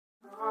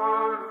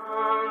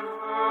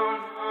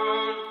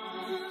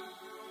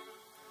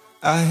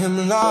I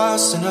am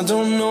lost and I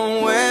don't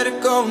know where to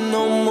go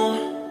no more.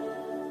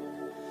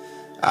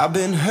 I've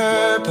been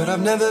hurt, but I've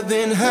never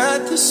been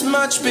hurt this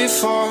much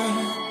before.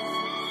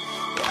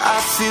 I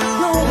feel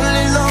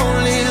lonely,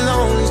 lonely,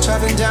 lonely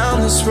driving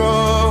down this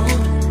road.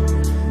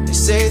 They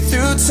say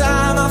through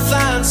time I'll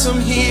find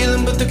some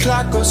healing, but the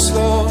clock goes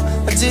slow.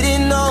 I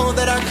didn't know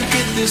that I could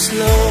get this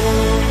low.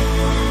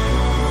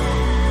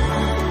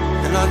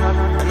 And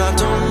I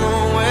don't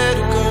know where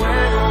to go.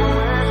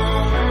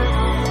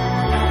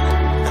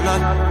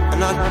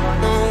 And I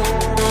don't know.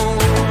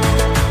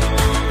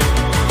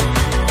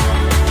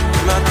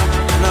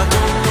 And I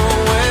don't know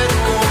where to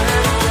go.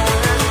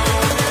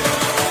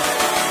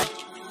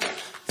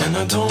 And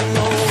I don't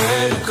know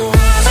where to go.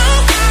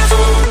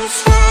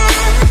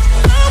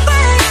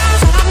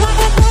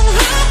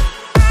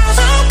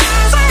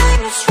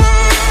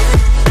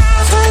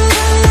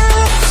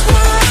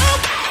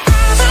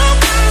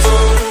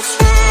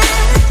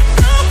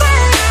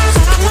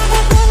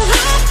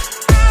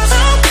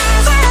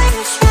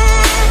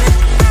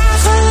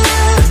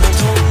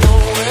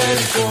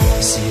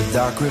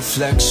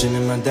 Reflection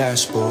in my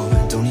dashboard.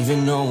 Don't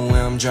even know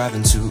where I'm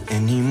driving to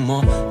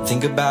anymore.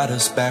 Think about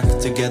us back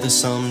together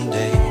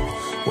someday.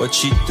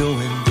 What you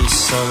doing this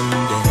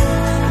Sunday?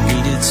 I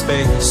needed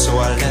space, so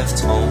I left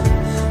home.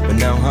 But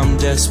now I'm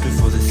desperate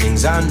for the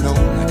things I know,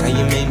 like how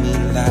you made me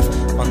laugh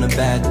on a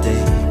bad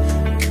day.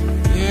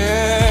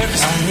 Yeah,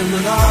 'cause I am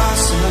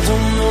lost and I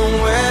don't know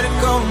where to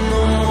go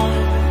no more.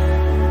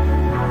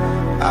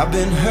 I've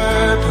been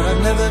hurt, but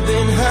I've never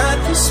been hurt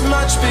this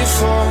much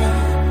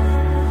before.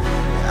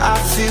 I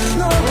feel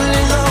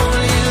lonely,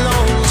 lonely,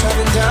 lonely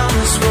driving down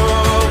this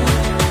road.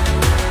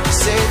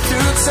 Say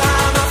through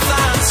time I'll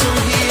find some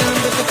healing,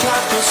 but the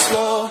clock was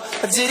slow.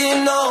 I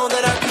didn't know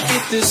that I could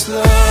get this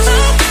low.